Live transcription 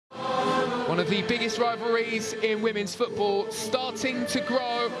One of the biggest rivalries in women's football starting to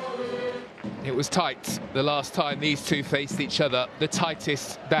grow. It was tight the last time these two faced each other, the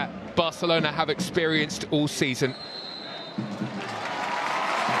tightest that Barcelona have experienced all season.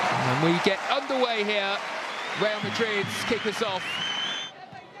 And we get underway here. Real Madrid's kick us off.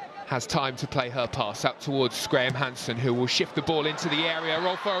 Has time to play her pass out towards Graham Hansen, who will shift the ball into the area.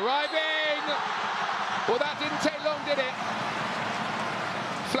 Rolfo arriving! Well, that didn't take long, did it?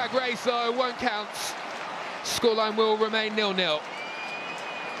 Flag raised, though, won't count. Scoreline will remain 0-0.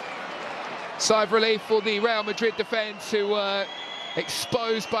 Sigh of relief for the Real Madrid defence, who were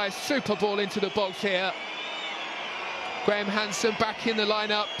exposed by a super ball into the box here. Graham Hansen back in the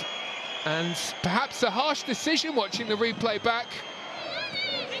lineup, and perhaps a harsh decision watching the replay back.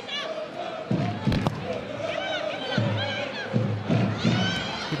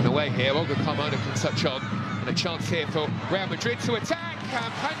 Given away here, Olga Carmona can touch on, and a chance here for Real Madrid to attack,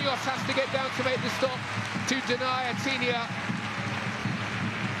 and Paños has to get down to make the stop to deny Atinia.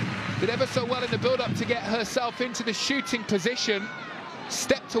 Did ever so well in the build-up to get herself into the shooting position.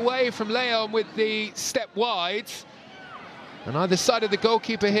 Stepped away from Leon with the step wide. And either side of the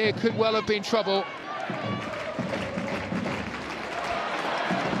goalkeeper here could well have been trouble.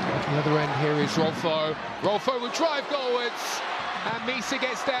 At the other end here is Rolfo. Rolfo will drive goalwards. And Misa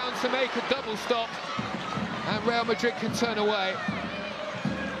gets down to make a double stop. And Real Madrid can turn away.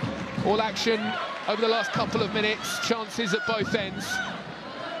 All action over the last couple of minutes. Chances at both ends.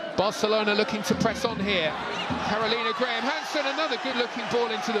 Barcelona looking to press on here. Carolina Graham Hansen, another good-looking ball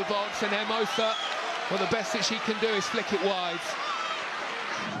into the box, and Hermosa, well, the best that she can do is flick it wide.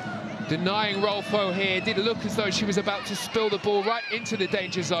 Denying Rolfo here, did look as though she was about to spill the ball right into the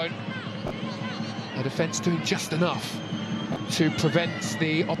danger zone. Her defence doing just enough to prevent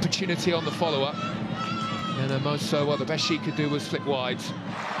the opportunity on the follow-up. And Hermosa, well, the best she could do was flick wide.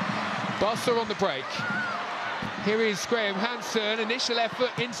 Barca on the break. Here is Graham Hansen, initial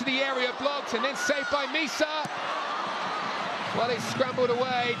effort into the area, blocked and then saved by Misa. Well, it's scrambled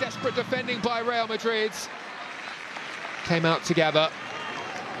away, desperate defending by Real Madrid. Came out together.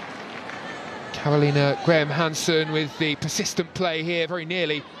 Carolina Graham Hansen with the persistent play here, very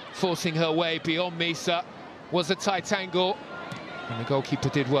nearly forcing her way beyond Misa. Was a tight angle, and the goalkeeper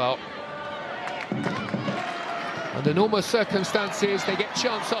did well. Under normal circumstances, they get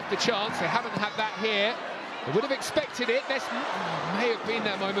chance after chance. They haven't had that here. They would have expected it. This may have been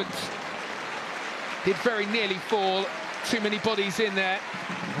that moment. Did very nearly fall. Too many bodies in there,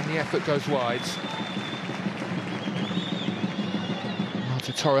 and the effort goes wide.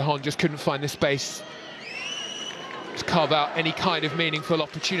 Marta Torrejon just couldn't find the space to carve out any kind of meaningful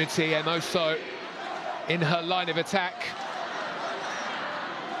opportunity. Hermoso in her line of attack.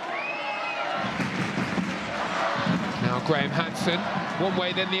 Now Graham Hansen, one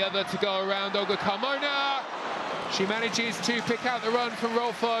way then the other to go around Olga Carmona. She manages to pick out the run from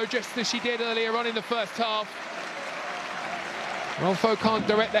Rolfo, just as she did earlier on in the first half. Rolfo can't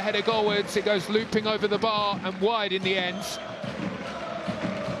direct the header goalwards, it goes looping over the bar and wide in the end.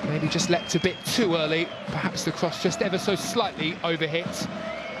 Maybe just leapt a bit too early, perhaps the cross just ever so slightly overhit.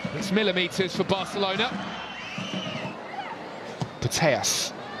 It's millimetres for Barcelona.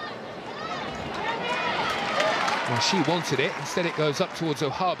 Putellas. Well, she wanted it, instead it goes up towards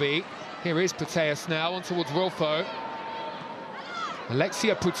Ohabi. Here is Putellas now, on towards Rolfo.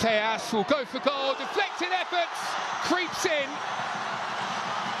 Alexia Putellas will go for goal, deflected efforts, creeps in.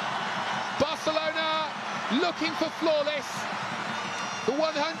 Barcelona looking for flawless. The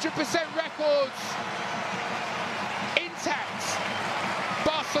 100% records intact.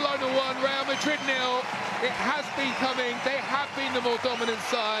 Barcelona 1, Real Madrid 0. It has been coming, they have been the more dominant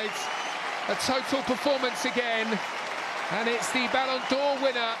sides. A total performance again. And it's the Ballon d'Or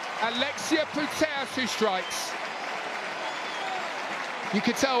winner, Alexia Putellas, who strikes. You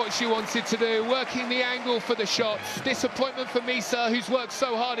could tell what she wanted to do, working the angle for the shots. Disappointment for Misa, who's worked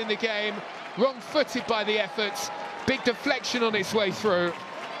so hard in the game. Wrong-footed by the efforts. Big deflection on its way through.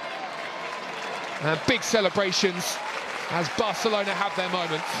 And big celebrations as Barcelona have their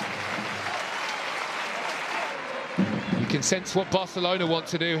moments. You can sense what Barcelona want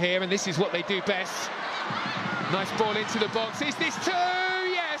to do here, and this is what they do best. Nice ball into the box. Is this two?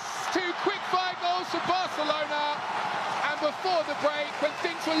 Yes! 2 quick-fire goals for Barcelona. And before the break, when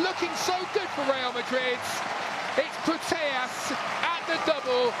things were looking so good for Real Madrid, it's Putellas at the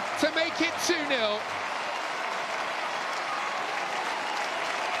double to make it 2-0.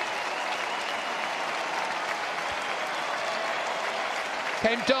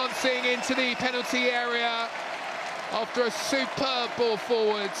 Came dancing into the penalty area after a superb ball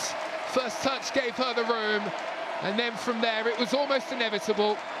forwards. First touch gave her the room, and then from there it was almost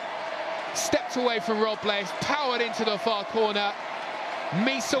inevitable. stepped away from Robles, powered into the far corner.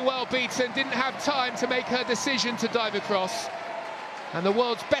 Misa, well beaten, didn't have time to make her decision to dive across. And the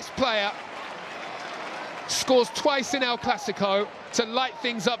world's best player scores twice in El Clasico to light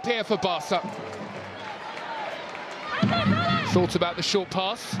things up here for Barca. Thought about the short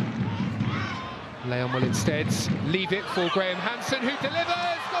pass. Leon will instead leave it for Graham Hansen, who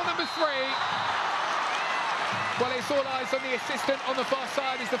delivers goal number 3. Well, it's all eyes on the assistant on the far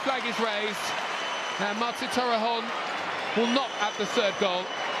side as the flag is raised. And Marta Torrejon will not at the 3rd goal.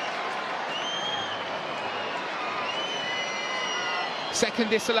 Second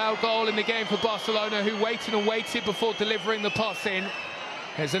disallowed goal in the game for Barcelona, who waited and waited before delivering the pass in.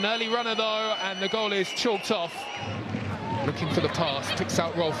 There's an early runner though, and the goal is chalked off. Looking for the pass, picks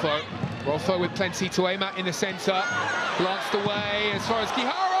out Rolfo. Rolfo with plenty to aim at in the centre. Glanced away as far as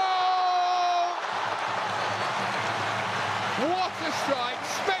Guijarro! What a strike,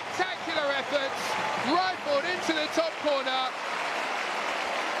 spectacular efforts, rifled into the top corner.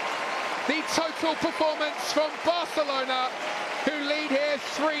 The total performance from Barcelona, who lead here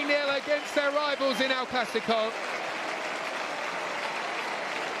 3-0 against their rivals in El Clasico.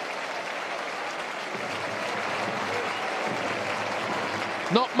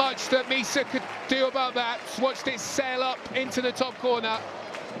 Not much that Misa could do about that. Watched it sail up into the top corner.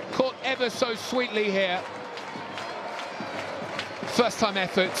 Caught ever so sweetly here. First time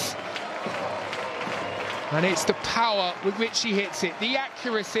efforts. And it's the power with which she hits it, the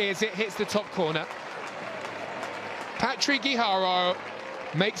accuracy as it hits the top corner. Patrick Guijarro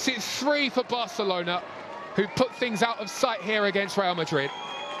makes it 3 for Barcelona, who put things out of sight here against Real Madrid.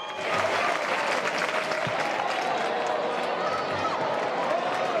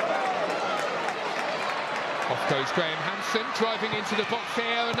 Off goes Graham Hansen, driving into the box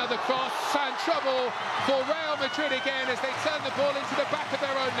here, another cross, and trouble for Real Madrid again as they turn the ball into the back of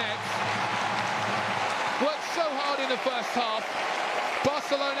their own net. Worked so hard in the first half.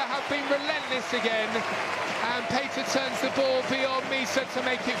 Barcelona have been relentless again, and Pater turns the ball beyond Misa to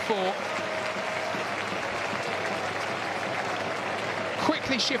make it 4.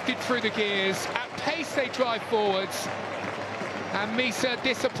 Quickly shifted through the gears, at pace they drive forwards, and Misa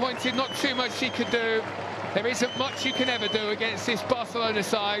disappointed, not too much she could do. There isn't much you can ever do against this Barcelona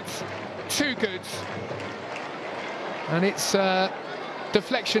side. Too good. And it's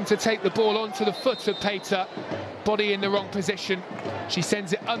deflection to take the ball onto the foot of Pater. Body in the wrong position. She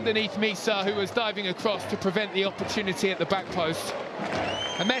sends it underneath Misa, who was diving across to prevent the opportunity at the back post.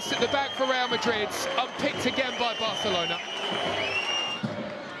 A mess at the back for Real Madrid, unpicked again by Barcelona.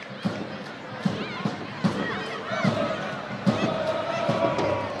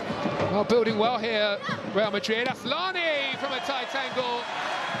 Well, building well here, Real Madrid. Aslani from a tight angle.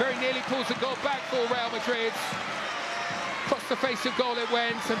 Very nearly pulls the goal back for Real Madrid. Across the face of goal it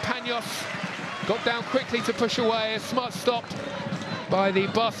went, and Paños got down quickly to push away. A smart stop by the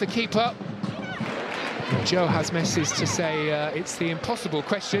Barca keeper. Joe has message to say it's the impossible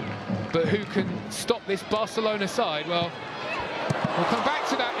question, but who can stop this Barcelona side? Well, we'll come back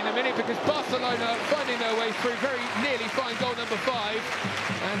to that in a minute, because Barcelona finding their way through, very nearly find goal number 5.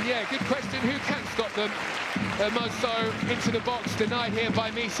 And yeah, good question, who can stop them? Hermoso into the box, denied here by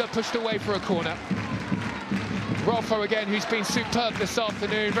Misa, pushed away for a corner. Rolfo again, who's been superb this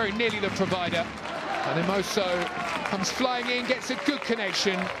afternoon, very nearly the provider. And Hermoso comes flying in, gets a good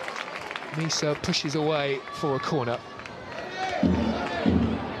connection. Misa pushes away for a corner.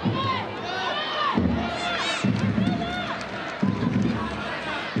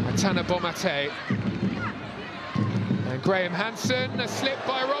 Tana Bomate. And Graham Hansen, a slip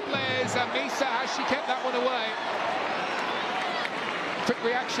by Robles, and Misa, has she kept that one away? Quick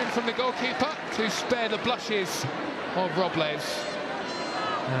reaction from the goalkeeper to spare the blushes of Robles.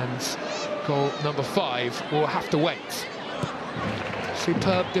 And goal number 5 will have to wait.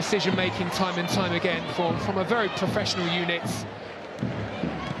 Superb decision-making time and time again from a very professional unit.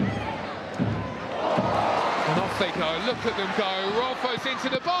 And off they go, look at them go. Rolfo's into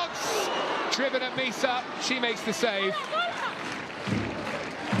the box, driven at Misa, she makes the save.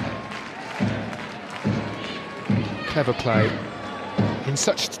 Clever play in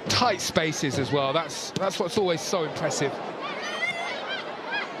such tight spaces as well. That's what's always so impressive.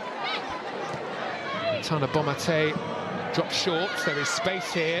 Tana Bomate drops short, there is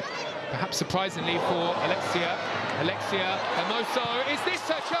space here, perhaps surprisingly for Alexia. Alexia Hermoso, is this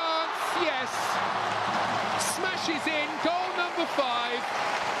her chance? Yes. Smashes in, goal number 5.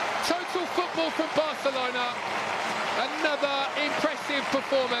 Total football from Barcelona. Another impressive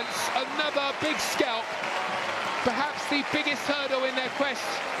performance, another big scalp. Perhaps the biggest hurdle in their quest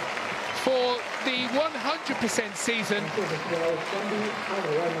for the 100% season.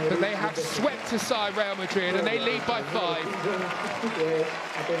 But they have swept aside Real Madrid, and they lead by 5.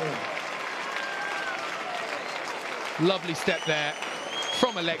 Lovely step there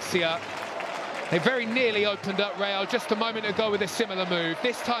from Alexia. They very nearly opened up Real just a moment ago with a similar move.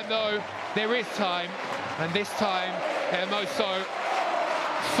 This time, though, there is time, and this time, Hermoso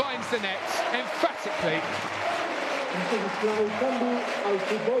finds the net emphatically.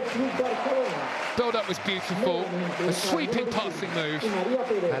 Build-up was beautiful, a sweeping passing move,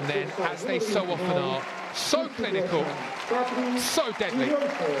 and then, as they so often are, so clinical, so deadly.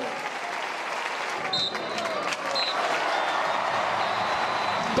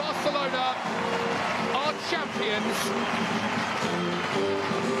 Barcelona are champions,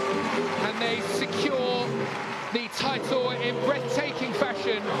 and they secure the title in breathtaking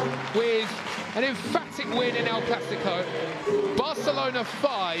fashion with an emphatic win in El Clasico. Barcelona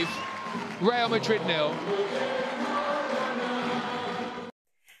 5, Real Madrid 0.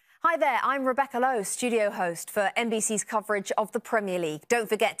 Hi there, I'm Rebecca Lowe, studio host for NBC's coverage of the Premier League. Don't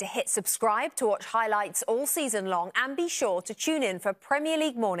forget to hit subscribe to watch highlights all season long, and be sure to tune in for Premier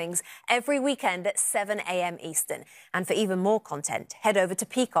League mornings every weekend at 7 a.m. Eastern. And for even more content, head over to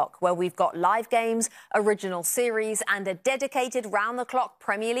Peacock, where we've got live games, original series and a dedicated round-the-clock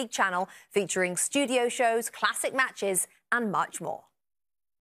Premier League channel featuring studio shows, classic matches and much more.